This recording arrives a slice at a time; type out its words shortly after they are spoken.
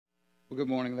Well, good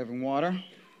morning, Living Water.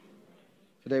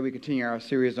 Today we continue our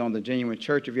series on the genuine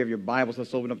church. If you have your Bibles,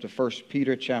 let's open up to 1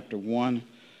 Peter chapter 1.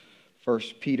 1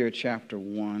 Peter chapter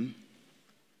 1.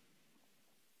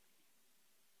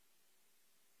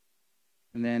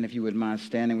 And then if you would mind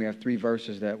standing, we have three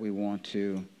verses that we want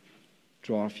to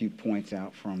draw a few points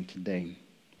out from today.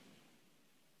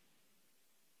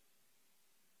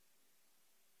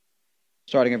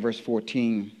 Starting at verse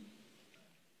 14.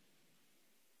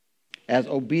 As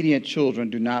obedient children,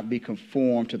 do not be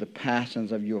conformed to the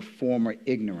passions of your former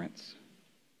ignorance.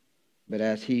 But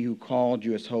as he who called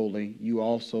you is holy, you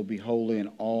also be holy in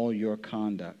all your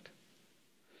conduct.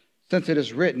 Since it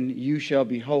is written, you shall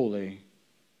be holy,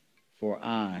 for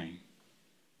I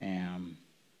am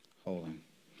holy.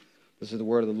 This is the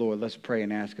word of the Lord. Let's pray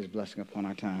and ask his blessing upon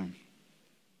our time.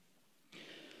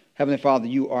 Heavenly Father,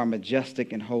 you are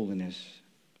majestic in holiness.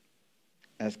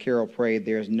 As Carol prayed,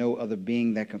 there is no other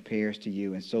being that compares to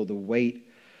you. And so the weight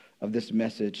of this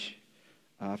message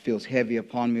feels heavy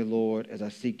upon me, Lord, as I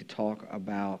seek to talk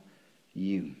about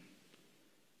you.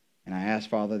 And I ask,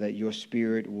 Father, that your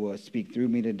Spirit would speak through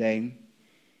me today.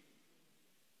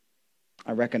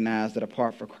 I recognize that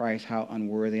apart from Christ, how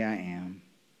unworthy I am.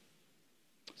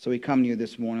 So we come to you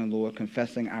this morning, Lord,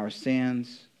 confessing our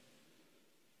sins,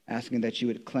 asking that you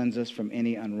would cleanse us from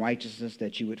any unrighteousness,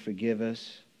 that you would forgive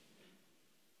us,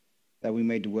 that we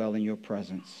may dwell in your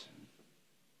presence.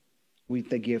 We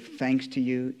give thanks to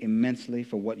you immensely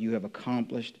for what you have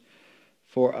accomplished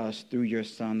for us through your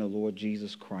Son, the Lord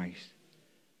Jesus Christ,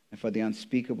 and for the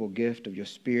unspeakable gift of your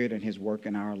Spirit and his work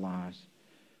in our lives,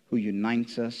 who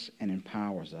unites us and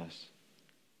empowers us.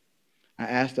 I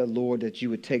ask that, Lord, that you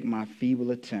would take my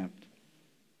feeble attempt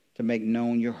to make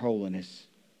known your holiness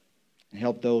and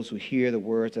help those who hear the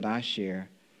words that I share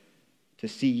to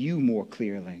see you more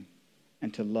clearly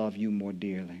and to love you more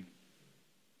dearly.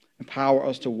 Empower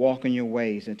us to walk in your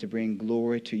ways and to bring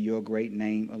glory to your great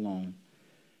name alone.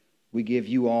 We give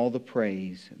you all the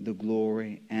praise, the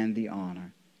glory, and the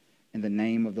honor. In the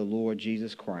name of the Lord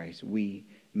Jesus Christ, we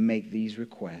make these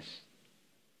requests.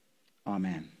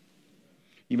 Amen.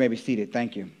 You may be seated.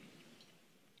 Thank you.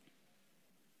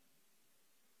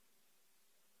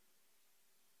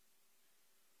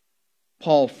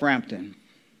 Paul Frampton.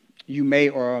 You may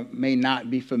or may not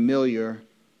be familiar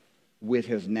with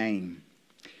his name.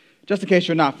 Just in case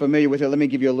you're not familiar with it, let me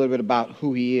give you a little bit about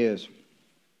who he is.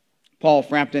 Paul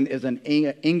Frampton is an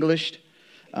English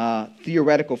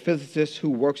theoretical physicist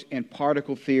who works in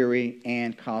particle theory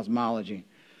and cosmology.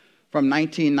 From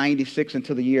 1996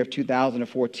 until the year of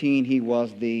 2014, he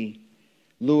was the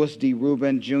Louis D.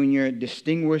 Rubin Jr.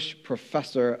 Distinguished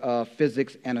Professor of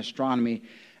Physics and Astronomy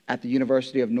at the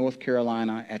University of North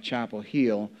Carolina at Chapel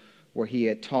Hill, where he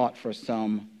had taught for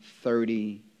some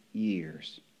 30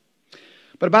 years.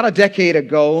 But about a decade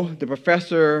ago, the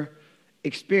professor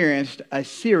experienced a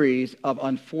series of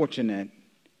unfortunate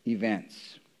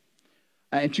events.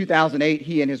 In 2008,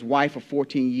 he and his wife of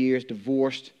 14 years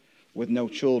divorced with no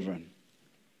children.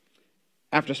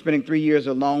 After spending 3 years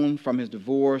alone from his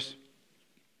divorce,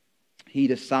 he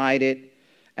decided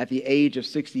at the age of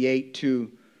 68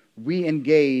 to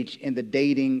re-engage in the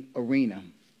dating arena,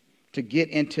 to get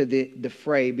into the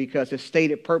fray, because his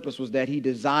stated purpose was that he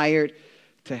desired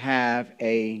to have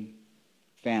a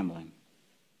family.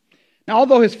 Now,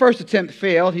 although his first attempt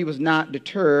failed, he was not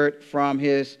deterred from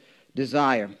his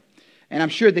desire. And I'm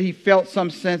sure that he felt some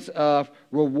sense of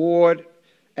reward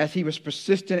as he was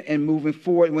persistent in moving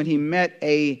forward when he met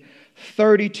a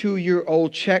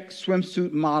 32-year-old Czech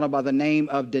swimsuit model by the name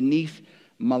of Denise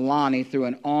Milani through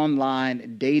an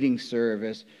online dating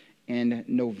service in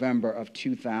November of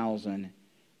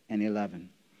 2011.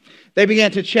 They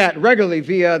began to chat regularly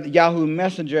via Yahoo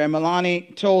Messenger, and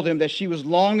Milani told him that she was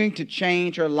longing to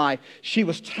change her life. She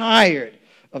was tired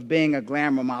of being a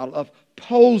glamour model, of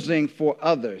posing for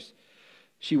others.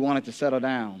 She wanted to settle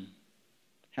down,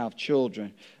 have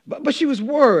children, but she was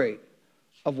worried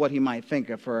of what he might think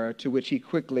of her, to which he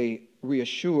quickly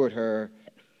reassured her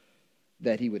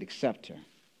that he would accept her.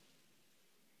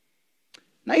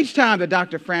 Now, each time that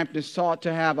Dr. Frampton sought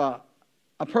to have a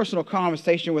personal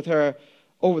conversation with her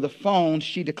over the phone,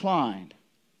 she declined.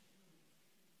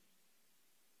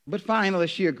 But finally,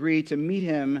 she agreed to meet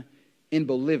him in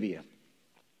Bolivia,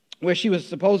 where she was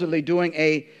supposedly doing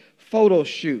a photo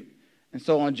shoot. And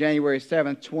so on January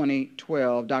 7th,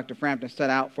 2012, Dr. Frampton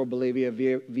set out for Bolivia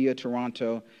via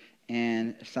Toronto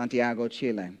and Santiago,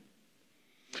 Chile.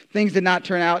 Things did not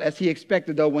turn out as he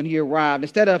expected, though, when he arrived.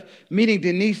 Instead of meeting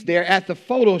Denise there at the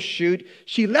photo shoot,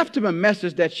 she left him a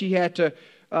message that she had to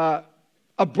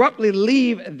abruptly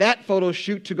leave that photo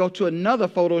shoot to go to another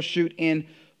photo shoot in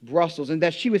Brussels, and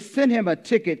that she would send him a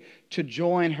ticket to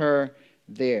join her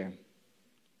there.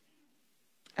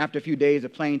 After a few days, a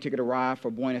plane ticket arrived for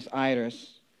Buenos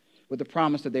Aires with the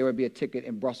promise that there would be a ticket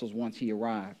in Brussels once he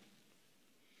arrived.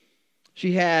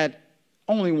 She had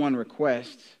only one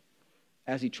request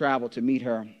as he traveled to meet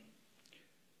her.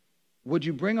 Would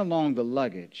you bring along the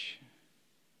luggage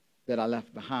that I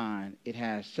left behind? It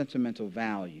has sentimental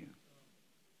value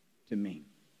to me.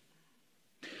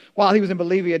 While he was in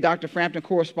Bolivia, Dr. Frampton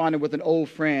corresponded with an old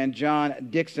friend, John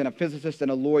Dixon, a physicist and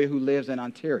a lawyer who lives in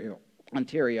Ontario.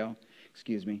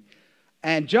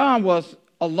 And John was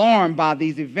alarmed by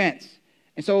these events.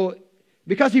 And so,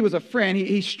 because he was a friend,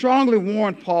 he strongly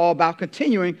warned Paul about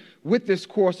continuing with this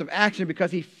course of action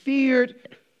because he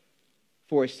feared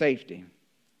for his safety.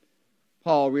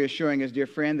 Paul, reassuring his dear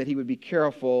friend that he would be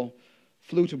careful,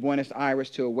 flew to Buenos Aires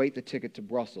to await the ticket to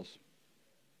Brussels.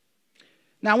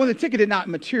 Now, when the ticket did not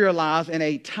materialize in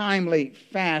a timely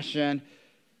fashion,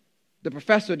 the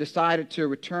professor decided to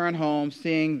return home,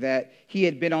 seeing that he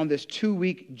had been on this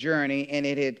 2-week journey and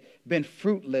it had been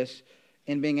fruitless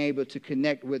in being able to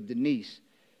connect with Denise.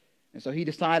 And so he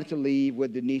decided to leave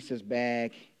with Denise's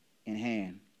bag in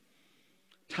hand.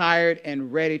 Tired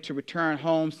and ready to return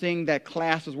home, seeing that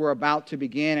classes were about to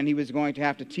begin and he was going to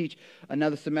have to teach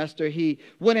another semester, he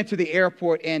went into the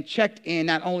airport and checked in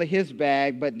not only his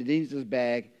bag, but Denise's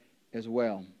bag as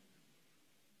well.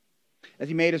 As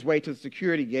he made his way to the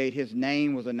security gate, his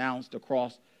name was announced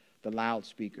across the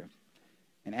loudspeaker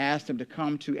and asked him to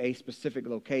come to a specific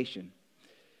location.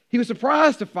 He was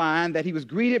surprised to find that he was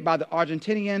greeted by the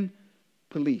Argentinian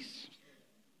police.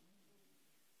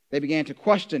 They began to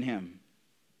question him.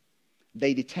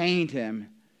 They detained him,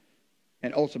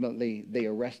 and ultimately they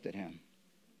arrested him.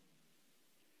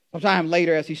 Sometime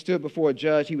later, as he stood before a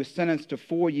judge, he was sentenced to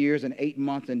 4 years and 8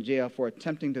 months in jail for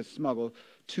attempting to smuggle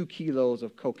 2 kilos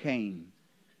of cocaine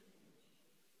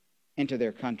into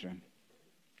their country.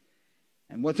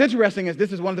 And what's interesting is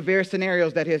this is one of the very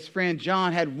scenarios that his friend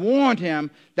John had warned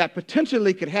him that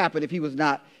potentially could happen if he was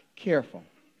not careful.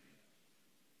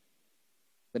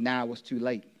 But now it was too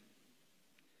late.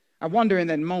 I wonder in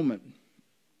that moment,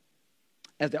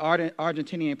 as the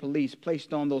Argentinian police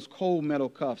placed on those cold metal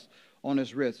cuffs on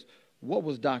his wrists, what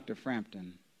was Dr.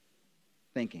 Frampton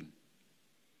thinking?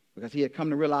 Because he had come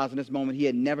to realize in this moment he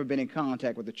had never been in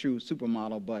contact with a true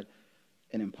supermodel, but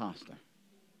an imposter.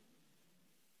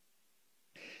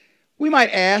 We might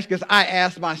ask, as I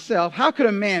asked myself, how could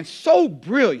a man so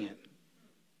brilliant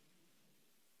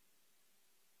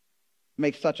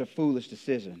make such a foolish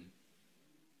decision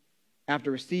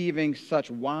after receiving such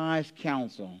wise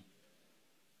counsel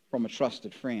from a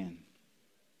trusted friend?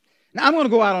 Now, I'm going to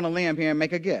go out on a limb here and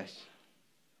make a guess.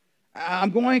 I'm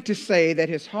going to say that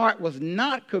his heart was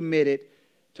not committed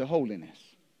to holiness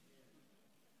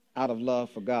out of love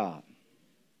for God.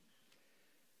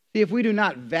 See, if we do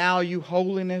not value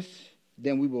holiness,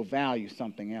 then we will value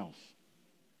something else.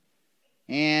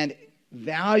 And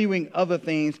valuing other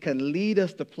things can lead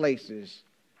us to places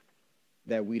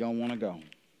that we don't want to go.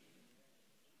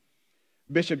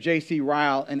 Bishop J.C.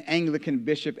 Ryle, an Anglican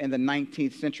bishop in the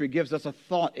 19th century, gives us a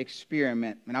thought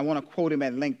experiment. And I want to quote him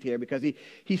at length here because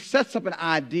he sets up an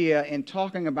idea in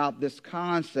talking about this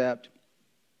concept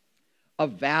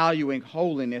of valuing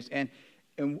holiness and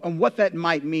what that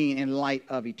might mean in light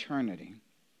of eternity.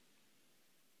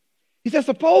 He says,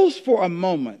 suppose for a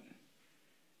moment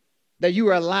that you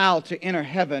were allowed to enter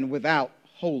heaven without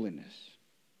holiness.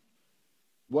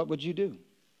 What would you do?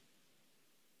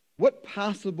 What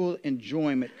possible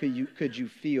enjoyment could you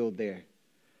feel there?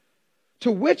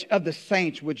 To which of the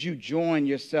saints would you join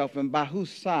yourself, and by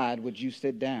whose side would you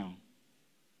sit down?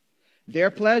 Their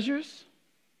pleasures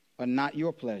are not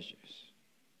your pleasures.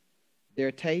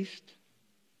 Their taste,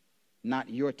 not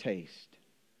your taste.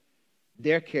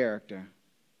 Their character,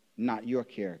 not your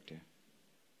character.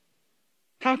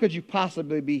 How could you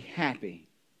possibly be happy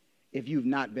if you've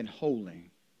not been holy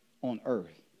on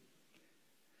earth?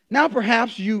 Now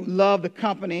perhaps you love the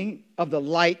company of the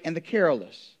light and the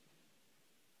careless,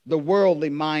 the worldly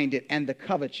minded and the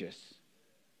covetous,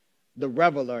 the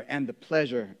reveler and the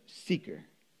pleasure seeker,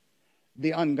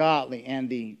 the ungodly and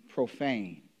the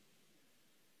profane.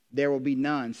 There will be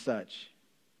none such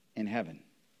in heaven.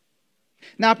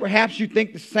 Now perhaps you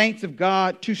think the saints of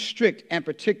God too strict and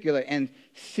particular and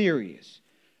serious.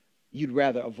 You'd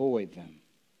rather avoid them.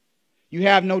 You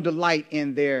have no delight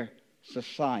in their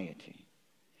society.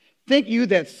 Think you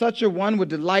that such a one would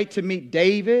delight to meet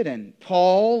David and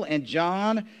Paul and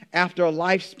John after a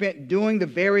life spent doing the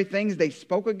very things they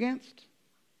spoke against?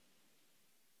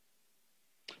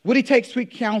 Would he take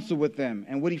sweet counsel with them,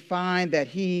 and would he find that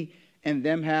he and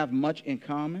them have much in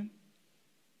common?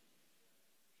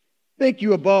 Think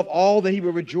you above all that he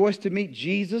would rejoice to meet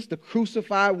Jesus, the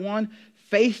crucified one,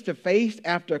 face to face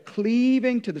after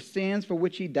cleaving to the sins for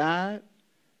which he died,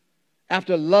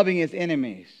 after loving his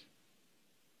enemies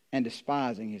and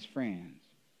despising his friends?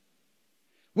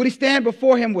 Would he stand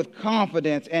before him with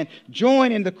confidence and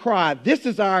join in the cry, "This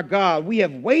is our God. We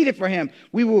have waited for him.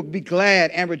 We will be glad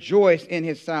and rejoice in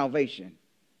his salvation"?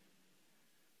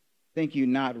 Think you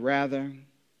not rather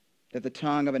that the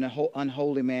tongue of an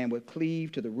unholy man would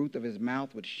cleave to the roof of his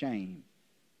mouth with shame,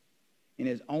 and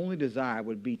his only desire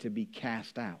would be to be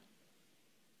cast out?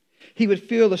 He would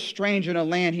feel a stranger in a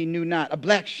land he knew not, a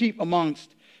black sheep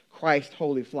amongst Christ's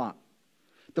holy flock.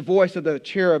 The voice of the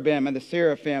cherubim and the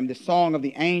seraphim, the song of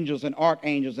the angels and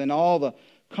archangels, and all the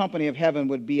company of heaven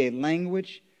would be a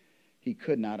language he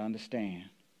could not understand.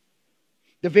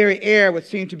 The very air would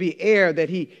seem to be air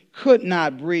that he could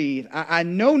not breathe. I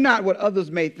know not what others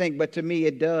may think, but to me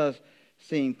it does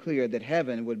seem clear that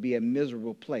heaven would be a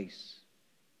miserable place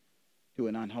to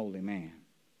an unholy man.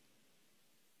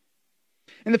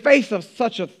 In the face of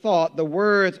such a thought, the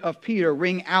words of Peter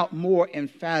ring out more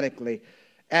emphatically.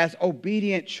 As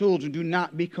obedient children, do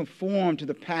not be conformed to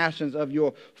the passions of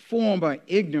your former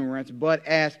ignorance, but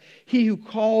as he who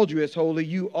called you is holy,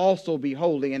 you also be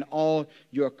holy in all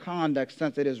your conduct,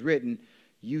 since it is written,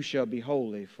 "You shall be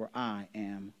holy, for I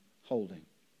am holy."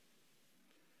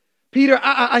 Peter,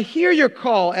 I hear your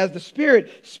call as the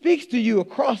Spirit speaks to you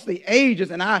across the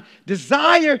ages, and I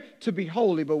desire to be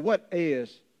holy, but what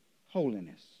is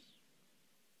holiness?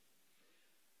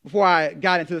 Before I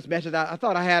got into this message, I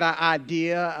thought I had an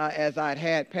idea as I'd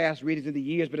had past readings in the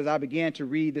years, but as I began to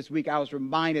read this week, I was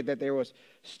reminded that there was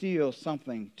still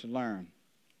something to learn.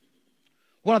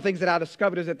 One of the things that I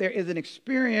discovered is that there is an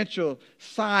experiential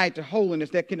side to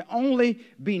holiness that can only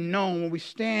be known when we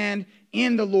stand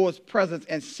in the Lord's presence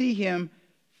and see him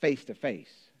face to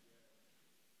face.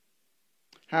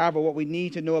 However, what we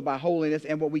need to know about holiness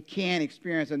and what we can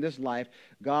experience in this life,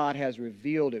 God has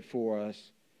revealed it for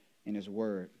us in his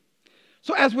word.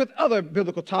 So as with other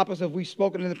biblical topics as we've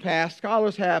spoken in the past,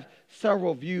 scholars have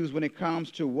several views when it comes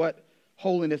to what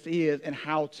holiness is and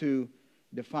how to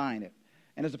define it.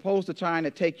 And as opposed to trying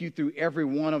to take you through every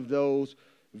one of those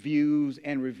views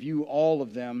and review all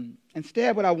of them,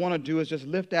 instead what I want to do is just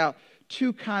lift out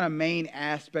two kind of main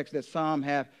aspects that some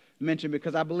have mentioned,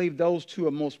 because I believe those two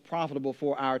are most profitable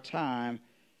for our time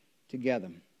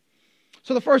together.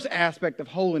 So the first aspect of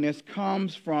holiness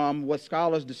comes from what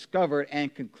scholars discovered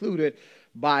and concluded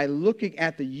by looking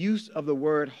at the use of the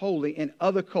word holy in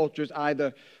other cultures,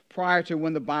 either prior to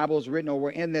when the Bible was written or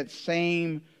were in that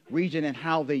same region, and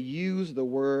how they use the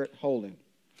word holy.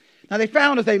 Now they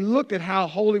found, as they looked at how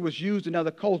holy was used in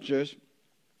other cultures,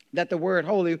 that the word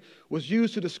holy was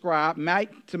used to describe,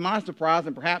 to my surprise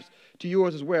and perhaps to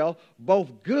yours as well,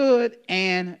 both good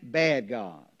and bad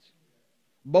gods.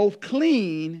 Both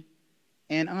clean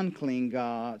and unclean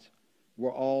gods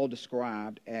were all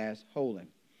described as holy.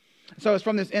 So it's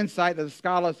from this insight that the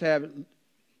scholars have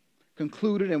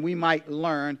concluded, and we might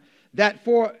learn, that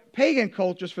for pagan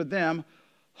cultures, for them,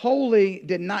 holy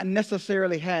did not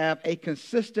necessarily have a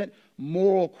consistent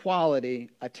moral quality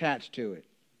attached to it.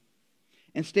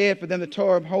 Instead, for them, the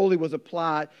term holy was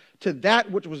applied to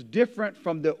that which was different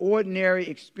from the ordinary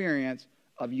experience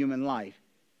of human life.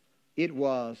 It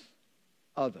was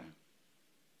other.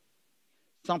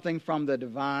 Something from the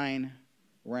divine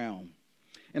realm.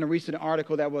 In a recent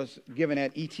article that was given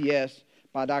at ETS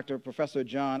by Professor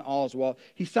John Oswald,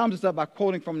 he sums this up by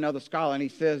quoting from another scholar, and he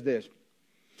says this.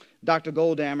 Dr.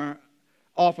 Goldammer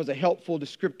offers a helpful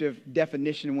descriptive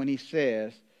definition when he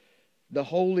says, the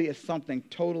holy is something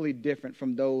totally different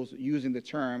from those using the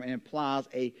term, and implies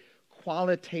a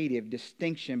qualitative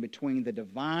distinction between the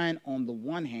divine on the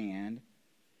one hand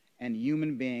and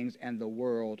human beings and the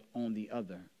world on the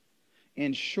other.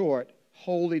 In short,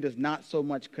 holy does not so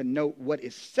much connote what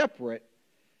is separate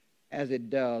as it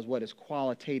does what is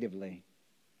qualitatively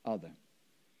other.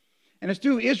 And it's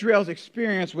through Israel's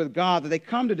experience with God that they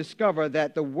come to discover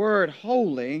that the word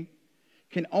holy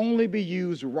can only be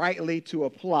used rightly to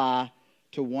apply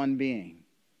to one being,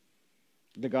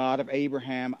 the God of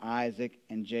Abraham, Isaac,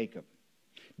 and Jacob.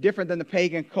 Different than the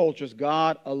pagan cultures,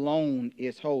 God alone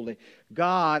is holy.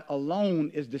 God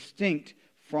alone is distinct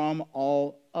from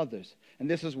all others. And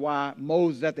this is why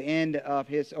Moses, at the end of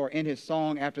in his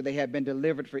song after they had been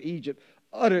delivered from Egypt,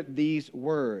 uttered these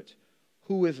words,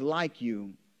 "Who is like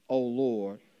you, O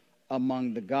Lord,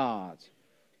 among the gods?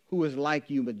 Who is like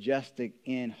you, majestic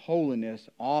in holiness,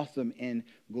 awesome in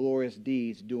glorious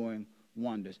deeds, doing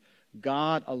wonders?"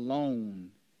 God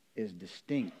alone is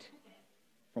distinct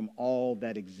from all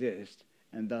that exists,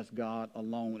 and thus God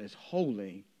alone is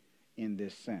holy in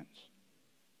this sense.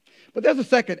 But there's a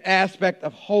second aspect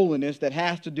of holiness that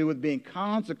has to do with being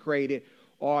consecrated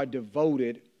or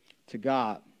devoted to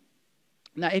God.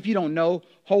 Now, if you don't know,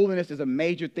 holiness is a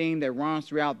major theme that runs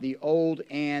throughout the Old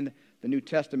and the New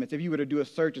Testaments. If you were to do a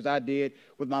search, as I did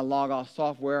with my Logos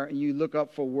software, and you look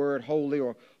up for word holy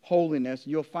or holiness,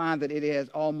 you'll find that it has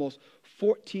almost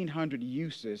 1,400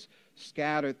 uses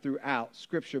scattered throughout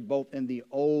Scripture, both in the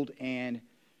Old and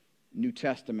New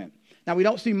Testament. Now, we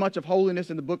don't see much of holiness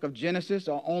in the book of Genesis,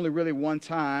 or only really one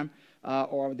time,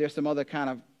 or there's some other kind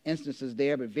of instances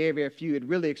there, but very, very few. It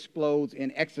really explodes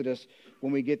in Exodus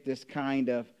when we get this kind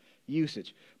of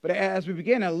usage. But as we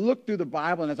begin to look through the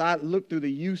Bible, and as I look through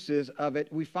the uses of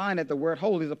it, we find that the word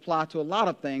holy is applied to a lot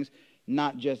of things,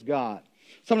 not just God.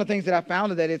 Some of the things that I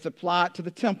found are that it's applied to the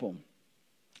temple,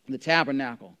 the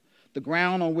tabernacle, the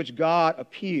ground on which God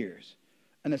appears,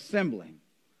 an assembly,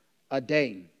 a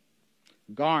day,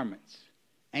 garments,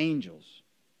 angels,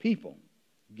 people,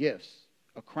 gifts,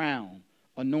 a crown,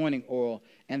 anointing oil,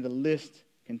 and the list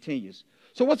continues.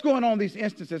 So what's going on in these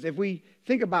instances? If we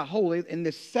think about holy in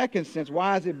this second sense,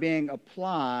 why is it being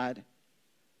applied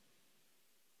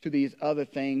to these other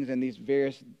things and these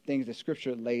various things that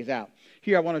Scripture lays out?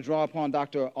 Here I want to draw upon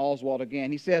Dr. Oswald again.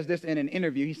 He says this in an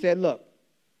interview. He said, look,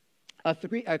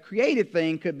 a created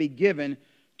thing could be given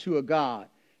to a God.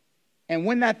 And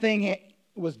when that thing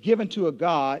was given to a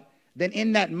God, then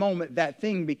in that moment, that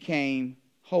thing became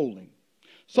holy.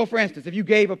 So, for instance, if you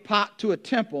gave a pot to a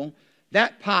temple,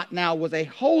 that pot now was a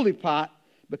holy pot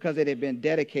because it had been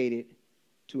dedicated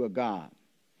to a God.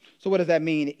 So what does that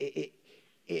mean?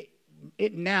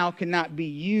 It now cannot be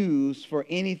used for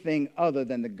anything other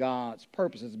than the God's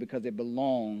purposes because it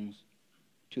belongs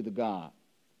to the God.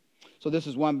 So this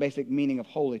is one basic meaning of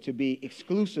holy, to be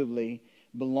exclusively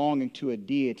belonging to a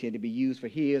deity, to be used for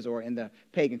his, or in the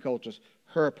pagan cultures,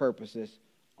 her purposes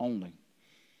only.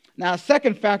 Now, a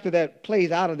second factor that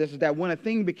plays out of this is that when a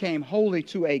thing became holy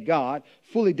to a God,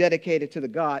 fully dedicated to the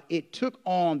God, it took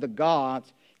on the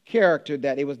God's character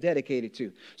that it was dedicated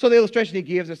to. So the illustration he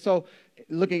gives is, so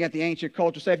looking at the ancient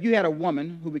culture, so if you had a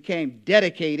woman who became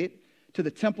dedicated to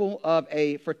the temple of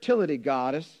a fertility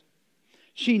goddess,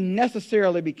 she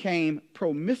necessarily became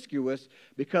promiscuous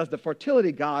because the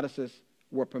fertility goddesses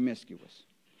were promiscuous.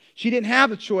 She didn't have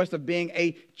the choice of being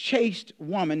a chaste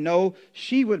woman. No,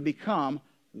 she would become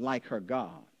like her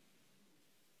God.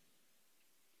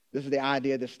 This is the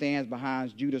idea that stands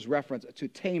behind Judah's reference to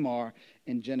Tamar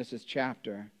in Genesis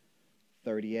chapter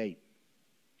 38.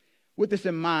 With this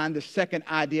in mind, the second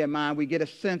idea in mind, we get a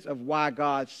sense of why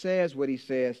God says what he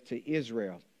says to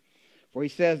Israel. For he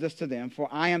says this to them, "For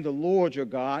I am the Lord your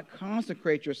God.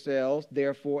 Consecrate yourselves,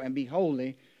 therefore, and be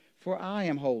holy, for I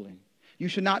am holy. You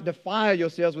should not defile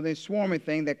yourselves with any swarming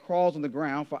thing that crawls on the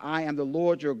ground, for I am the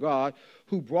Lord your God,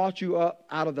 who brought you up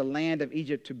out of the land of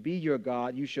Egypt to be your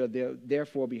God. You shall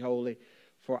therefore be holy,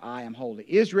 for I am holy."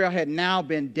 Israel had now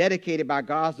been dedicated by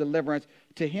God's deliverance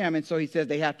to him, and so he says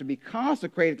they have to be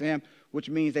consecrated to him, which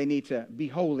means they need to be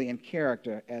holy in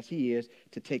character as he is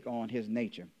to take on his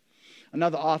nature.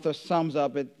 Another author sums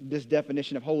up this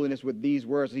definition of holiness with these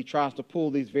words as he tries to pull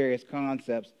these various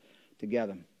concepts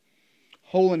together.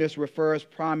 Holiness refers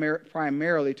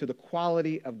primarily to the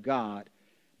quality of God,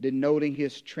 denoting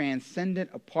his transcendent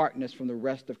apartness from the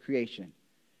rest of creation,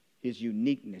 his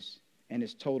uniqueness, and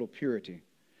his total purity.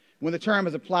 When the term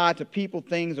is applied to people,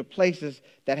 things, or places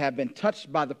that have been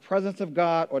touched by the presence of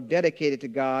God or dedicated to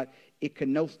God, it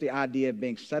connotes the idea of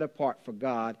being set apart for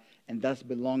God and thus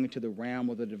belonging to the realm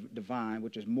of the divine,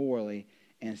 which is morally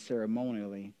and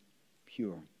ceremonially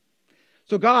pure.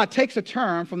 So God takes a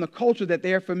term from the culture that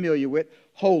they're familiar with,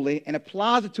 holy, and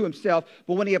applies it to himself.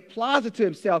 But when he applies it to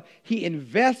himself, he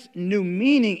invests new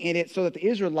meaning in it so that the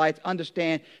Israelites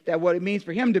understand that what it means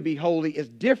for him to be holy is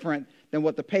different than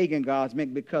what the pagan gods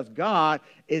meant, because God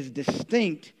is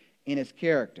distinct in his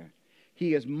character.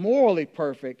 He is morally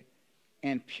perfect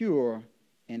and pure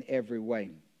in every way.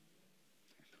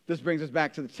 This brings us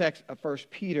back to the text of 1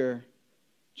 Peter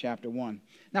chapter 1.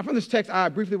 Now, from this text, I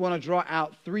briefly want to draw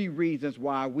out three reasons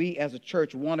why we as a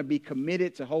church want to be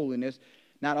committed to holiness.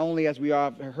 Not only, as we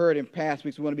have heard in past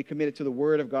weeks, we want to be committed to the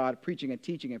Word of God, preaching and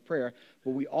teaching and prayer,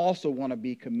 but we also want to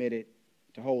be committed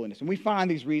to holiness. And we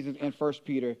find these reasons in 1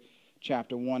 Peter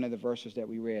chapter 1 and the verses that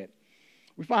we read.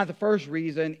 We find the first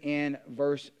reason in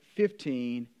verse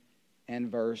 15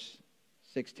 and verse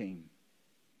 16.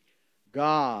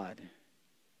 God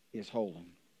is holy.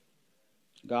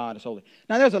 God is holy.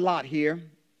 Now, there's a lot here.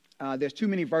 There's too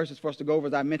many verses for us to go over.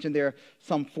 As I mentioned, there are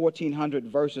some 1,400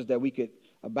 verses that we could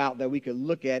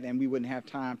look at, and we wouldn't have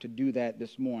time to do that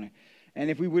this morning. And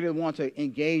if we really want to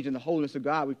engage in the holiness of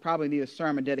God, we probably need a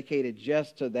sermon dedicated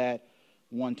just to that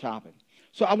one topic.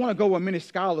 So I want to go where many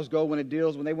scholars go when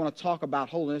they want to talk about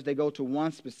holiness. They go to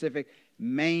one specific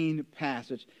main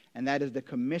passage, and that is the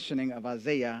commissioning of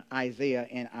Isaiah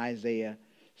in Isaiah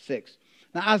 6.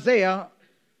 Now, Isaiah,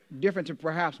 different to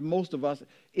perhaps most of us,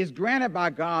 is granted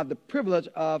by God the privilege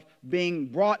of being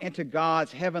brought into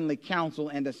God's heavenly council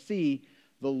and to see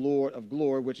the Lord of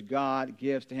glory, which God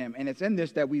gives to him. And it's in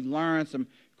this that we learn some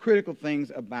critical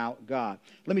things about God.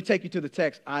 Let me take you to the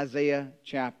text, Isaiah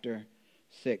chapter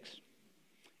 6.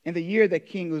 In the year that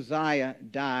King Uzziah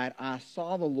died, I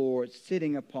saw the Lord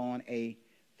sitting upon a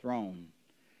throne,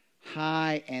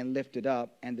 high and lifted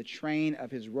up, and the train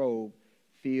of his robe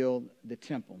filled the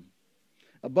temple.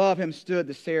 Above him stood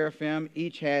the seraphim.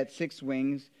 Each had 6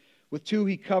 wings. With 2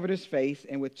 he covered his face,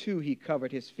 and with 2 he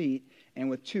covered his feet,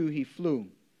 and with 2 he flew.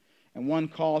 And one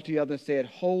called to the other and said,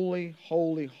 Holy,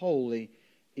 holy, holy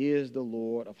is the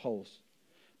Lord of hosts.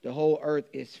 The whole earth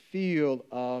is full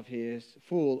of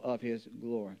his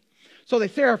glory. So the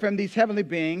seraphim, these heavenly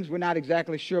beings, we're not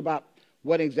exactly sure about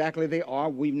what exactly they are.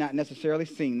 We've not necessarily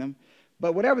seen them.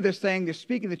 But whatever they're saying, they're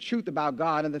speaking the truth about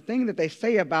God. And the thing that they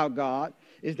say about God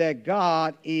is that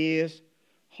God is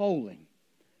holy.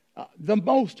 The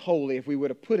most holy, if we were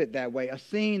to put it that way. A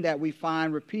scene that we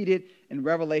find repeated in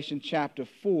Revelation chapter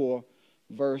 4,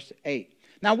 verse 8.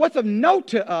 Now, what's of note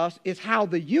to us is how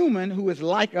the human who is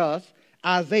like us,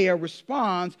 Isaiah,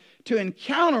 responds to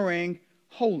encountering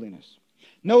holiness.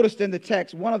 Notice in the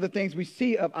text, one of the things we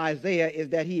see of Isaiah is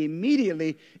that he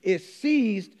immediately is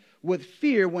seized with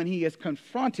fear when he is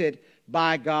confronted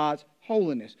by God's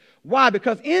holiness. Why?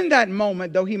 Because in that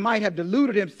moment, though he might have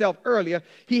deluded himself earlier,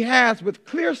 he has with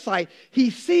clear sight,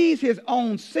 he sees his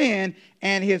own sin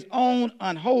and his own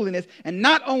unholiness, and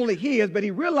not only his, but he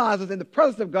realizes in the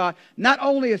presence of God, not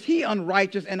only is he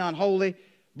unrighteous and unholy,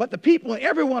 but the people and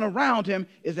everyone around him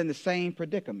is in the same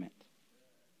predicament.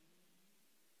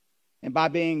 And by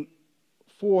being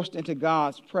forced into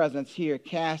God's presence here,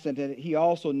 cast into it, he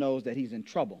also knows that he's in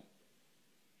trouble.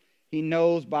 He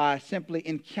knows by simply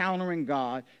encountering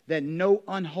God that no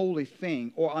unholy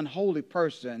thing or unholy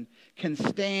person can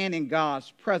stand in God's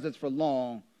presence for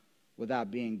long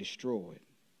without being destroyed.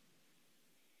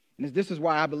 And this is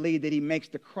why I believe that he makes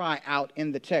the cry out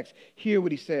in the text. Hear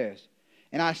what he says.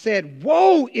 And I said,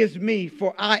 Woe is me,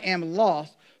 for I am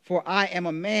lost, for I am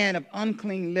a man of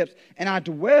unclean lips, and I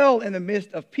dwell in the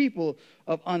midst of people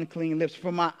of unclean lips.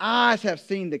 For my eyes have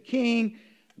seen the King,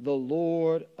 the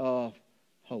Lord of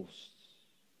hosts.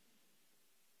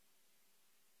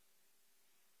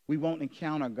 We won't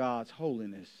encounter God's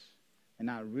holiness and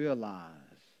not realize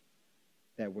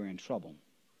that we're in trouble.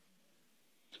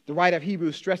 The writer of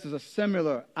Hebrews stresses a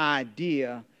similar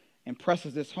idea and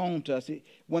presses this home to us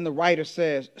when the writer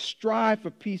says, Strive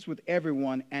for peace with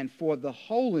everyone and for the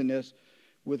holiness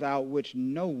without which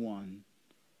no one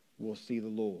will see the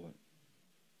Lord.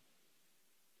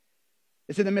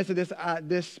 It's in the midst of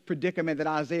this predicament that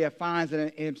Isaiah finds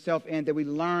himself in that we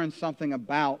learn something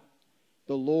about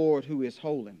the Lord who is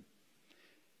holy.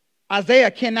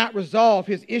 Isaiah cannot resolve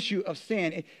his issue of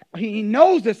sin. He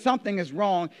knows that something is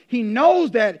wrong. He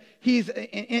knows that he's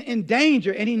in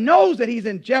danger, and he knows that he's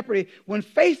in jeopardy when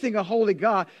facing a holy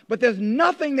God, but there's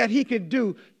nothing that he could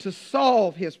do to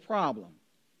solve his problem.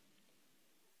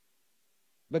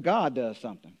 But God does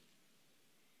something.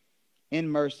 In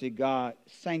mercy, God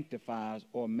sanctifies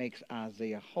or makes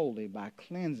Isaiah holy by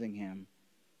cleansing him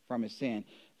from his sin.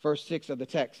 Verse 6 of the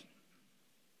text.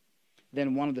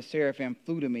 Then one of the seraphim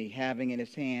flew to me, having in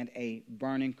his hand a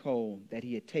burning coal that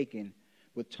he had taken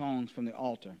with tongs from the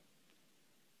altar.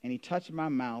 And he touched my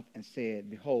mouth and said,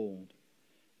 Behold,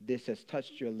 this has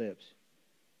touched your lips.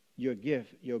 Your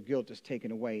guilt is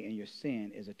taken away, and your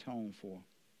sin is atoned for.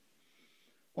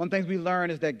 One of the things we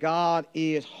learn is that God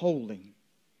is holy,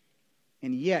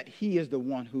 and yet he is the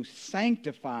one who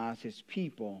sanctifies his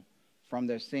people from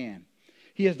their sin.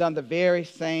 He has done the very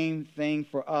same thing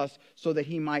for us so that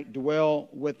he might dwell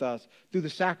with us. Through the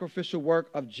sacrificial work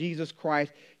of Jesus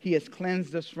Christ, he has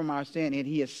cleansed us from our sin, and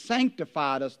he has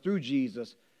sanctified us through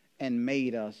Jesus and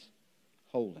made us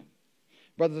holy.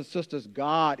 Brothers and sisters,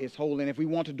 God is holy, and if we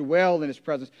want to dwell in his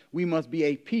presence, we must be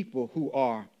a people who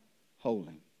are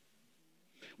holy.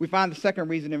 We find the second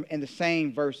reason in the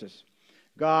same verses.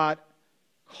 God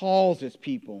calls his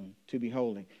people to be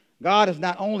holy. God is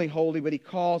not only holy, but he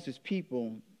calls his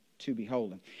people to be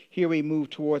holy. Here we move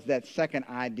towards that second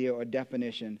idea or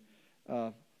definition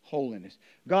of holiness.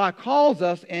 God calls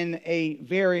us in a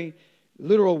very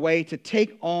literal way to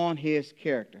take on his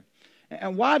character.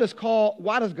 And why does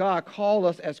God call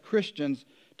us as Christians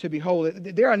to be holy?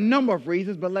 There are a number of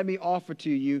reasons, but let me offer to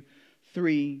you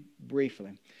three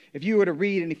briefly. If you were to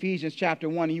read in Ephesians chapter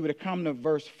 1 and you were to come to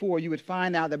verse 4, you would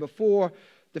find out that before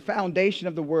the foundation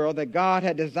of the world, that God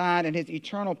had designed in his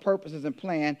eternal purposes and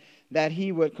plan that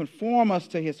he would conform us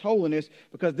to his holiness,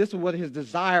 because this is what his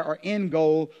desire or end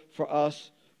goal for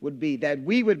us would be, that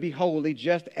we would be holy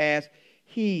just as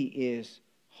he is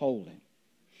holy.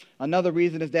 Another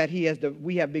reason is that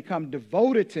we have become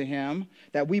devoted to him,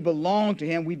 that we belong to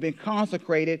him. We've been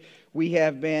consecrated. We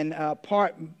have been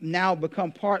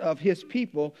become part of his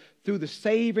people through the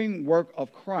saving work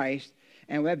of Christ.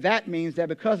 And that means that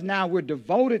because now we're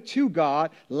devoted to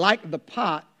God, like the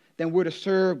pot, then we're to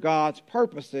serve God's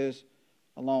purposes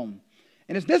alone.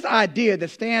 And it's this idea that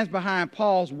stands behind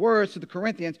Paul's words to the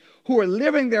Corinthians, who are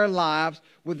living their lives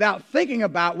without thinking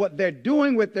about what they're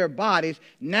doing with their bodies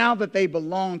now that they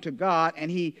belong to God.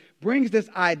 And he brings this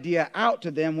idea out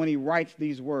to them when he writes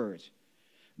these words.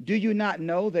 Do you not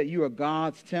know that you are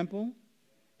God's temple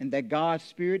and that God's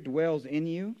Spirit dwells in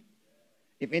you?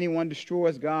 If anyone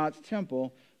destroys God's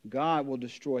temple, God will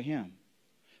destroy him.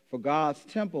 For God's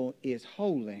temple is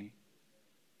holy,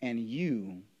 and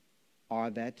you are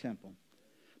that temple.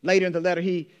 Later in the letter,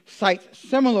 he cites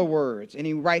similar words, and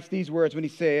he writes these words when he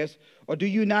says, or do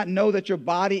you not know that your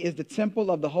body is the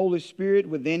temple of the Holy Spirit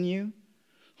within you,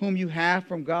 whom you have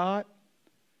from God?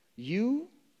 You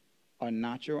are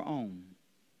not your own,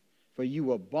 for you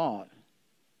were bought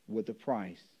with a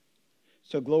price.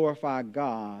 So glorify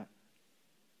God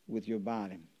with your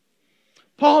body.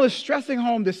 Paul is stressing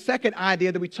home the second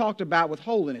idea that we talked about with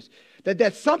holiness,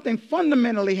 that something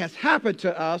fundamentally has happened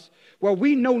to us where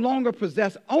we no longer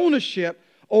possess ownership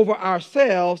over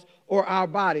ourselves or our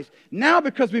bodies. Now,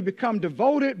 because we become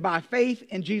devoted by faith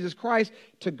in Jesus Christ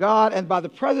to God and by the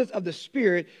presence of the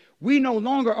Spirit, we no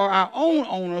longer are our own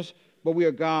owners, but we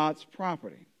are God's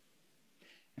property.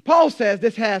 Paul says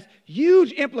this has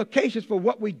huge implications for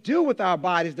what we do with our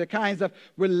bodies, the kinds of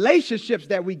relationships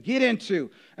that we get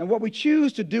into, and what we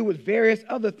choose to do with various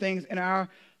other things in our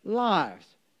lives.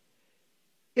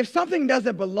 If something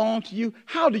doesn't belong to you,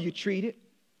 how do you treat it?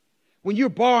 When you're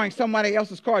borrowing somebody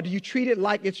else's car, do you treat it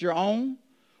like it's your own,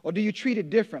 or do you treat it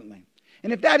differently?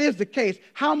 And if that is the case,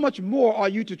 how much more are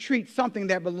you to treat something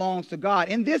that belongs to God?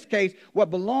 In this case, what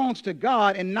belongs to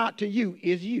God and not to you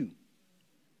is you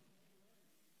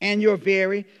and your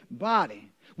very body.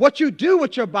 What you do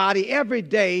with your body every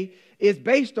day is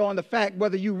based on the fact,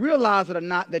 whether you realize it or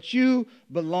not, that you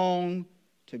belong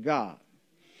to God.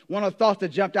 One of the thoughts that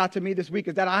jumped out to me this week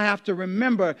is that I have to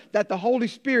remember that the Holy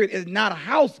Spirit is not a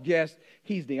house guest,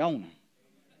 he's the owner.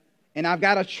 And I've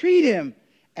got to treat him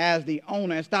as the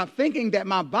owner and stop thinking that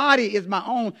my body is my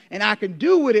own and I can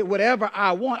do with it whatever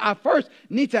I want. I first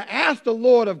need to ask the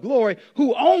Lord of glory,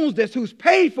 who owns this, who's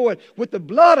paid for it with the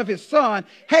blood of his son,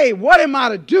 hey, what am I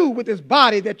to do with this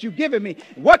body that you've given me?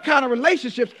 What kind of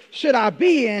relationships should I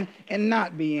be in and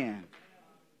not be in?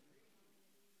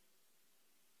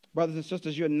 Brothers and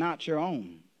sisters, you're not your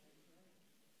own.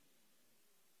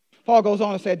 Paul goes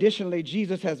on to say, additionally,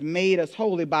 Jesus has made us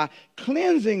holy by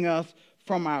cleansing us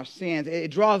from our sins.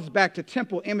 It draws us back to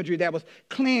temple imagery that was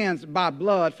cleansed by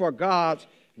blood for God's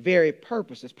very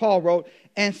purposes. Paul wrote,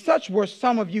 and such were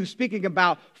some of you, speaking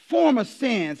about former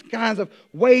sins, kinds of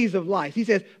ways of life. He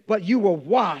says, but you were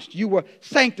washed, you were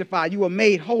sanctified, you were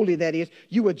made holy, that is,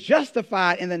 you were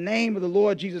justified in the name of the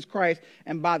Lord Jesus Christ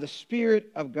and by the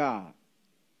Spirit of God.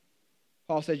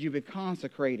 Paul says you've been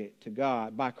consecrated to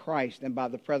God by Christ and by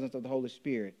the presence of the Holy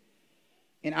Spirit.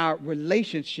 In our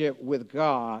relationship with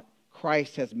God,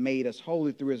 Christ has made us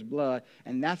holy through his blood,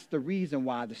 and that's the reason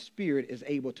why the Spirit is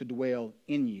able to dwell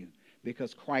in you,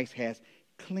 because Christ has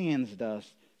cleansed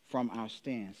us from our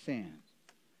sins.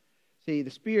 See, the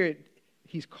Spirit,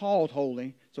 he's called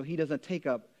holy, so he doesn't take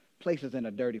up places in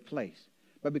a dirty place.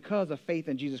 But because of faith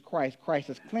in Jesus Christ, Christ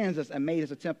has cleansed us and made us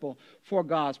a temple for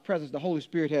God's presence. The Holy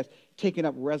Spirit has taken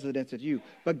up residence in you.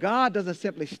 But God doesn't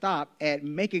simply stop at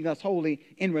making us holy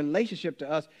in relationship to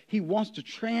us. He wants to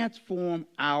transform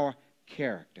our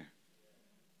character.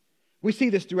 We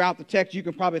see this throughout the text. You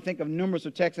can probably think of numerous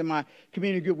of texts in my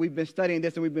community group. We've been studying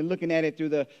this and we've been looking at it through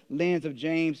the lens of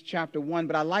James chapter 1.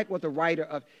 But I like what the writer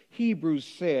of Hebrews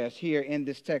says here in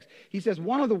this text. He says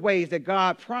one of the ways that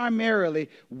God primarily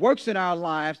works in our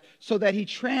lives so that he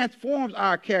transforms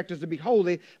our characters to be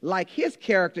holy like his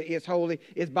character is holy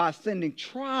is by sending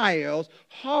trials,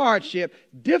 hardship,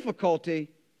 difficulty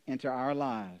into our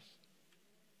lives.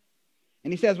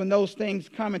 And he says when those things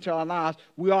come into our lives,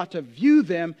 we ought to view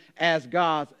them as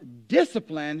God's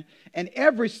discipline. And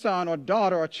every son or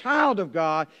daughter or child of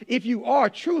God, if you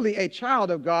are truly a child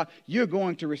of God, you're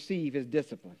going to receive his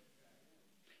discipline.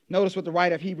 Notice what the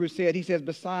writer of Hebrews said. He says,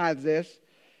 besides this,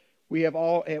 We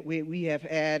have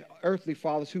had earthly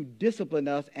fathers who disciplined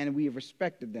us, and we have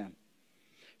respected them.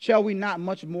 Shall we not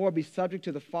much more be subject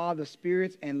to the Father of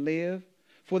spirits and live?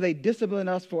 For they discipline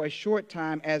us for a short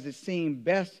time as it seemed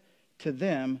best to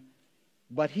them,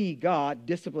 but he, God,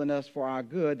 disciplined us for our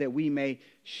good, that we may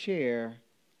share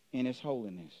in his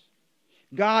holiness.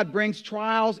 God brings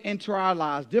trials into our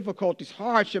lives, difficulties,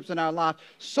 hardships in our lives,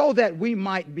 so that we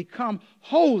might become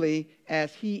holy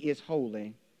as he is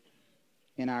holy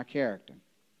in our character.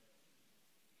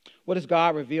 What does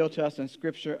God reveal to us in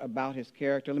Scripture about his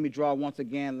character? Let me draw once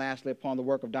again, lastly, upon the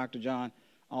work of Dr. John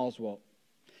Oswalt.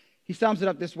 He sums it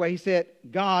up this way. He said,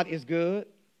 God is good.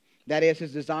 That is,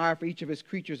 his desire for each of his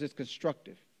creatures is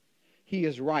constructive. He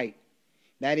is right.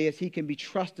 That is, he can be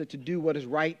trusted to do what is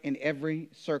right in every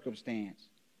circumstance.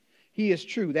 He is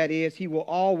true. That is, he will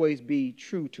always be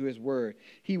true to his word.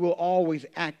 He will always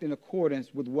act in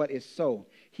accordance with what is so.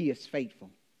 He is faithful.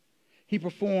 He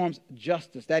performs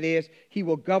justice. That is, he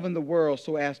will govern the world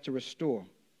so as to restore.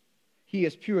 He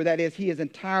is pure. That is, he is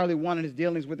entirely one in his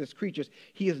dealings with his creatures.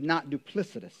 He is not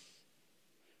duplicitous.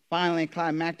 Finally and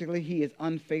climactically, he is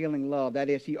unfailing love. That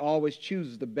is, he always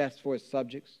chooses the best for his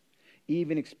subjects,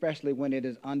 even especially when it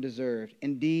is undeserved.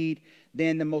 Indeed,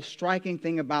 then the most striking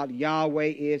thing about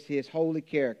Yahweh is his holy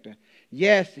character.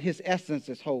 Yes, his essence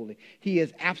is holy. He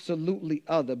is absolutely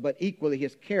other, but equally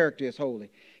his character is holy.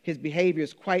 His behavior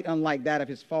is quite unlike that of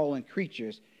his fallen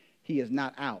creatures. He is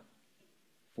not out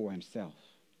for himself.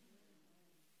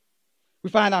 We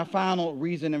find our final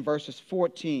reason in verses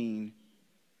 14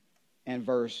 and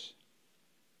verse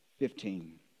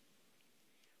 15.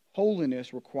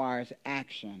 Holiness requires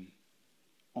action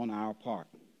on our part.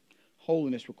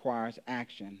 Holiness requires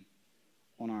action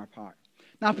on our part.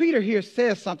 Now, Peter here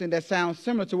says something that sounds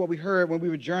similar to what we heard when we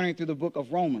were journeying through the book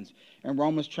of Romans. In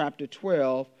Romans chapter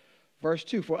 12, verse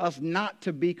 2, for us not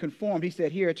to be conformed, he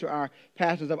said here, to our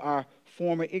passions of our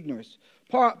former ignorance.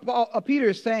 Peter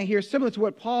is saying here, similar to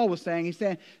what Paul was saying, he's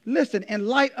saying, listen, in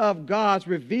light of God's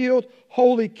revealed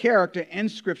holy character in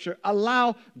Scripture,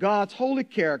 allow God's holy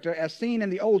character, as seen in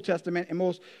the Old Testament and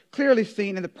most clearly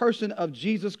seen in the person of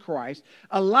Jesus Christ,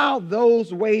 allow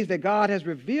those ways that God has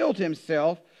revealed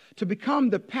himself to become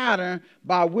the pattern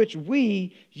by which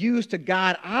we use to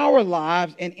guide our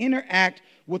lives and interact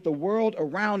with the world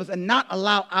around us, and not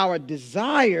allow our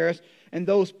desires and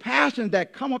those passions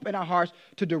that come up in our hearts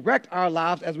to direct our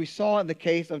lives, as we saw in the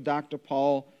case of Dr.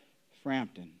 Paul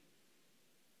Frampton.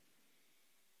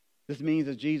 This means,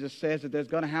 as Jesus says, that there's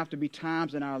going to have to be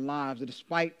times in our lives that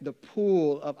despite the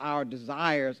pull of our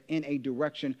desires in a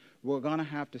direction, we're going to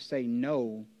have to say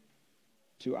no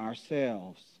to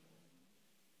ourselves.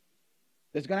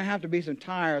 There's going to have to be some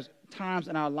times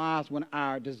in our lives when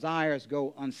our desires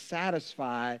go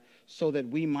unsatisfied so that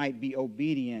we might be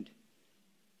obedient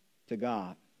to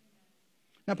God.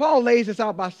 Now, Paul lays this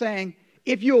out by saying,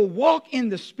 if you'll walk in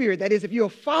the Spirit, that is, if you'll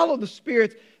follow the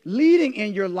Spirit's leading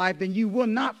in your life, then you will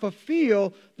not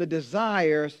fulfill the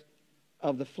desires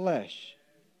of the flesh.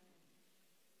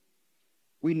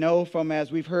 We know from,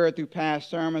 as we've heard through past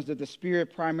sermons, that the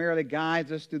Spirit primarily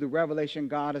guides us through the revelation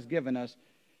God has given us,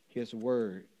 his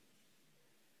word.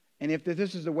 And if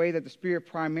this is the way that the Spirit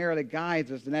primarily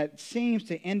guides us, then that seems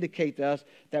to indicate to us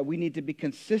that we need to be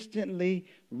consistently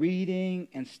reading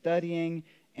and studying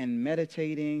and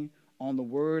meditating on the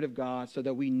Word of God so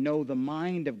that we know the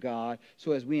mind of God,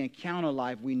 so as we encounter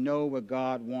life, we know what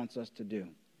God wants us to do.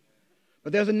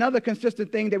 But there's another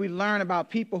consistent thing that we learn about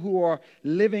people who are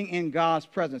living in God's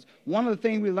presence. One of the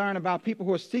things we learn about people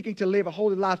who are seeking to live a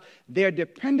holy life, they're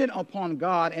dependent upon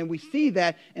God, and we see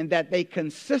that in that they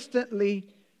consistently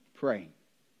pray.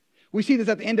 We see this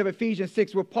at the end of Ephesians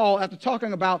 6, where Paul, after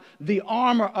talking about the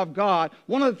armor of God,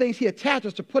 one of the things he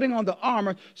attaches to putting on the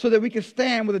armor so that we can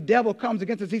stand when the devil comes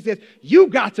against us, he says, you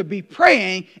got to be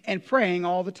praying and praying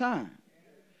all the time.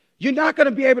 You're not going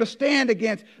to be able to stand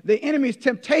against the enemy's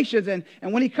temptations, and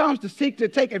when he comes to seek to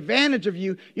take advantage of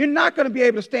you, you're not going to be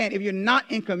able to stand if you're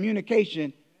not in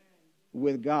communication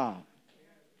with God.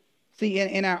 See,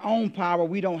 in our own power,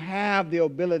 we don't have the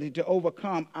ability to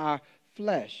overcome our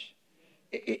flesh.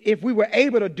 If we were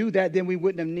able to do that, then we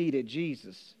wouldn't have needed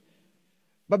Jesus.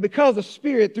 But because the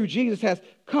Spirit through Jesus has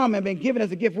come and been given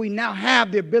as a gift, we now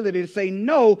have the ability to say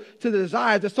no to the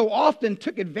desires that so often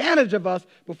took advantage of us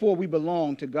before we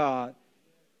belonged to God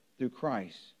through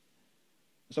Christ.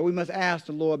 So we must ask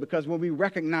the Lord, because when we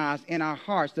recognize in our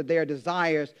hearts that there are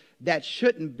desires that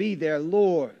shouldn't be there,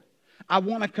 Lord, I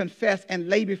want to confess and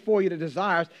lay before you the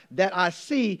desires that I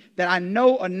see that I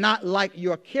know are not like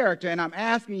your character. And I'm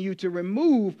asking you to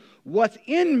remove what's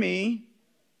in me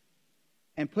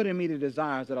and put in me the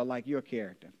desires that are like your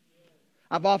character.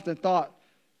 I've often thought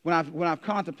when I've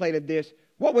contemplated this,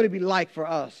 what would it be like for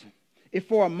us if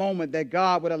for a moment that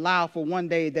God would allow for one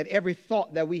day that every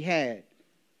thought that we had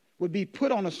would be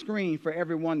put on a screen for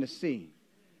everyone to see?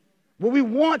 Would we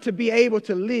want to be able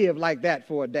to live like that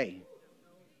for a day?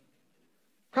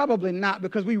 Probably not,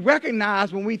 because we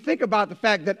recognize when we think about the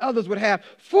fact that others would have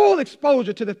full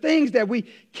exposure to the things that we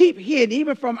keep hidden,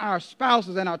 even from our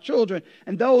spouses and our children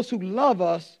and those who love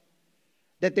us,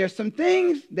 that there's some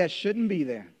things that shouldn't be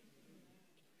there.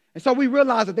 And so we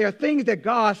realize that there are things that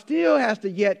God still has to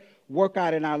yet work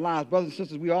out in our lives. Brothers and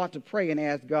sisters, we ought to pray and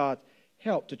ask God's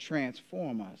help to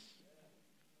transform us.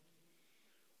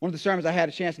 One of the sermons I had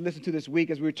a chance to listen to this week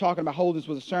as we were talking about holiness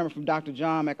was a sermon from Dr.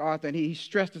 John MacArthur, and he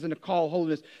stressed us in the call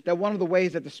holiness that one of the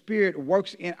ways that the Spirit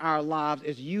works in our lives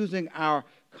is using our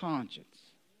conscience.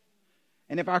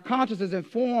 And if our conscience is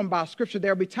informed by Scripture,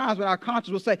 there will be times when our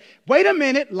conscience will say, wait a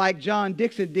minute, like John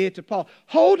Dixon did to Paul.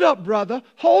 Hold up, brother.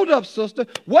 Hold up, sister.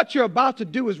 What you're about to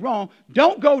do is wrong.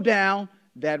 Don't go down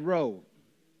that road.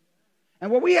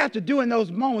 And what we have to do in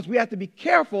those moments, we have to be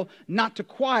careful not to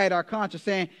quiet our conscience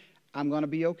saying, I'm going to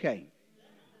be okay.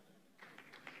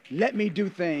 Let me do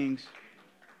things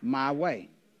my way.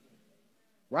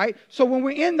 Right? So when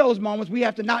we're in those moments, we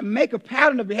have to not make a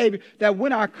pattern of behavior that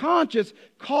when our conscience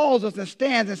calls us and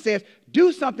stands and says,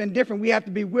 do something different, we have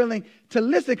to be willing to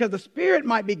listen, because the Spirit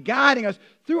might be guiding us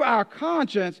through our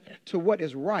conscience to what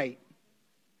is right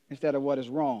instead of what is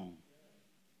wrong.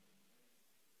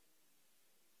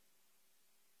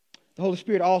 The Holy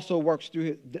Spirit also works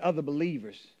through the other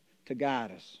believers to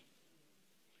guide us.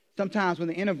 Sometimes when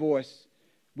the inner voice,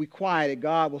 we quiet it,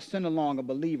 God will send along a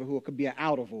believer who could be an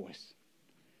outer voice.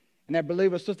 And that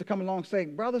believer or sister come along and say,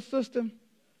 brother, sister,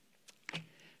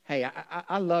 hey,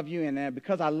 I love you, and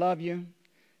because I love you,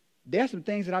 there's some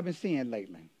things that I've been seeing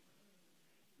lately.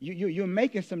 You're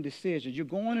making some decisions. You're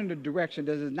going in a direction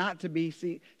that is not to be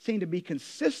seen to be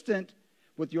consistent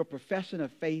with your profession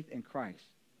of faith in Christ.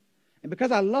 And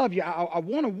because I love you, I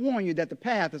want to warn you that the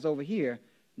path is over here,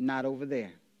 not over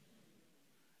there.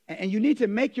 And you need to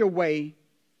make your way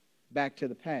back to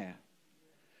the path.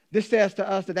 This says to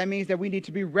us that means that we need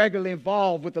to be regularly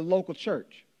involved with the local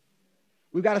church.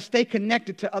 We've got to stay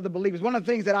connected to other believers. One of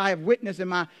the things that I have witnessed in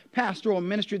my pastoral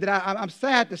ministry that I'm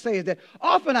sad to say is that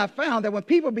often I found that when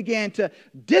people began to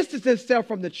distance themselves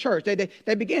from the church,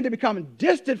 they began to become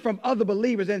distant from other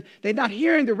believers, and they're not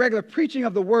hearing the regular preaching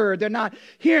of the word. They're not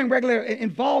hearing regular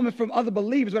involvement from other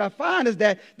believers. What I find is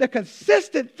that the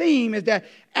consistent theme is that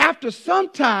after some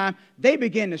time, they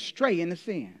begin to stray into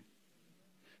sin.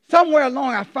 Somewhere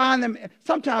along, I find them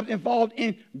sometimes involved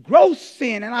in gross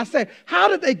sin. And I say, how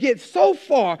did they get so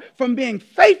far from being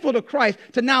faithful to Christ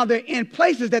to now they're in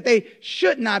places that they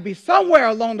should not be? Somewhere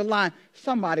along the line,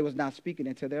 somebody was not speaking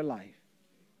into their life.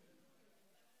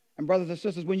 And brothers and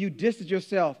sisters, when you distance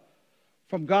yourself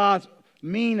from God's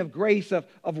mean of grace, of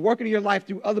working in your life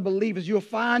through other believers, you'll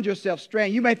find yourself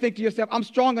straying. You may think to yourself, I'm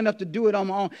strong enough to do it on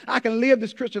my own. I can live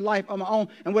this Christian life on my own.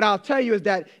 And what I'll tell you is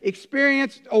that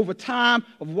experience over time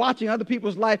of watching other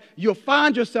people's life, you'll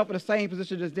find yourself in the same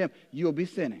position as them. You'll be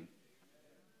sinning.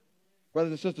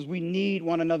 Brothers and sisters, we need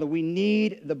one another. We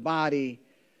need the body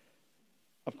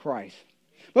of Christ.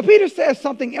 But Peter says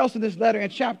something else in this letter in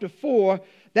chapter 4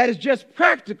 that is just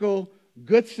practical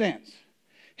good sense.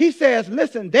 He says,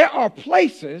 listen, there are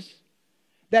places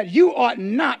that you ought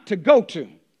not to go to,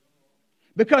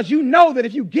 because you know that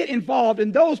if you get involved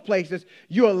in those places,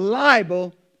 you're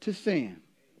liable to sin.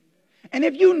 And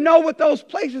if you know what those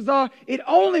places are, it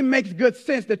only makes good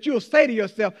sense that you'll say to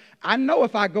yourself, I know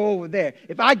if I go over there,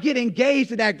 if I get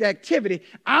engaged in that activity,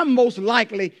 I'm most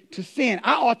likely to sin.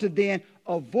 I ought to then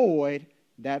avoid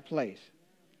that place.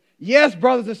 Yes,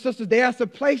 brothers and sisters, there are some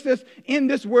places in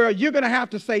this world you're going to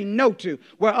have to say no to,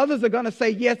 where others are going to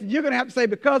say yes. And you're going to have to say,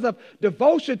 because of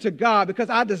devotion to God, because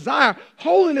I desire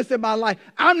holiness in my life,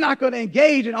 I'm not going to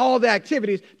engage in all the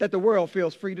activities that the world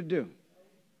feels free to do,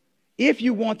 if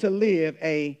you want to live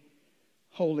a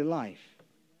holy life.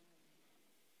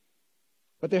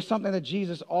 But there's something that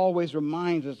Jesus always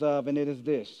reminds us of, and it is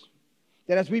this,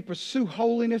 that as we pursue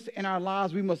holiness in our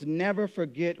lives, we must never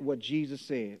forget what Jesus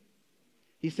said.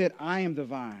 He said, I am the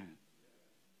vine,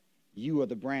 you are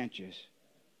the branches.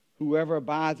 Whoever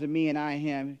abides in me and I in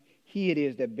him, he it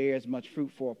is that bears much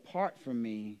fruit, for apart from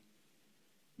me,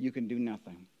 you can do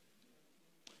nothing.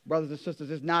 Brothers and sisters,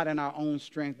 it's not in our own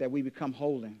strength that we become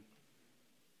holy.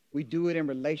 We do it in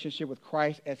relationship with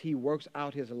Christ as he works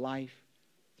out his life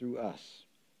through us.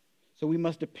 So we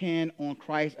must depend on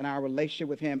Christ and our relationship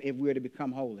with him if we're to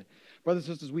become holy. Brothers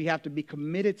and sisters, we have to be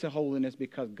committed to holiness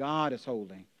because God is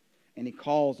holy, and he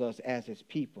calls us as his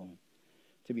people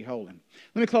to be holy.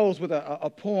 Let me close with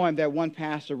a poem that one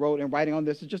pastor wrote in writing on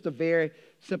this. It's just a very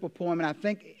simple poem, and I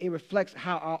think it reflects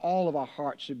how all of our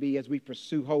hearts should be as we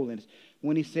pursue holiness.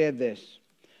 When he said this,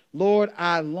 Lord,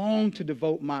 I long to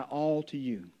devote my all to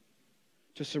you,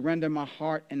 to surrender my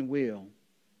heart and will.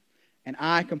 And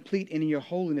I, complete in your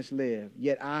holiness, live,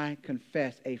 yet I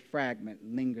confess a fragment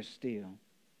lingers still.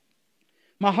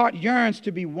 My heart yearns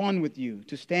to be one with you,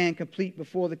 to stand complete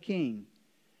before the King,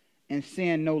 and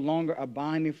sin no longer a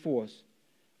binding force.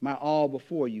 My all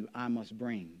before you I must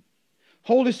bring.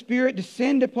 Holy Spirit,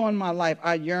 descend upon my life.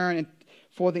 I yearn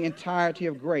for the entirety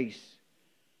of grace.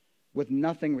 With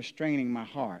nothing restraining my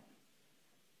heart,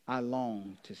 I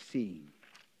long to see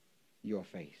your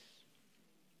face.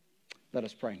 Let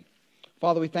us pray.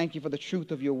 Father, we thank you for the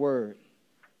truth of your word.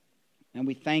 And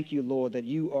we thank you, Lord, that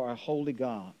you are a holy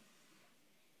God.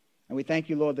 And we thank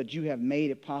you, Lord, that you have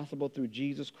made it possible through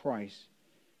Jesus Christ,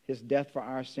 his death for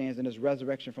our sins and his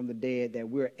resurrection from the dead, that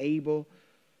we're able,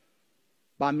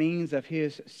 by means of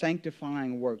his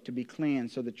sanctifying work, to be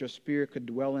cleansed so that your spirit could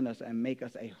dwell in us and make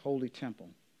us a holy temple.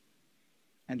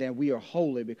 And that we are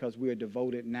holy because we are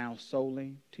devoted now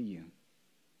solely to you.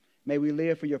 May we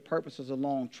live for your purposes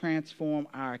alone. Transform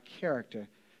our character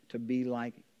to be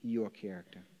like your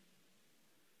character.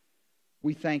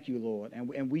 We thank you, Lord,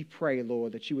 and we pray,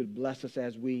 Lord, that you would bless us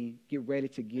as we get ready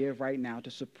to give right now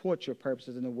to support your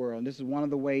purposes in the world. And this is one of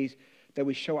the ways that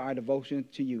we show our devotion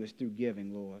to you is through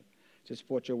giving, Lord, to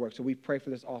support your work. So we pray for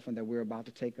this offering that we're about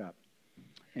to take up.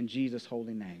 In Jesus'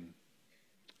 holy name,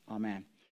 amen.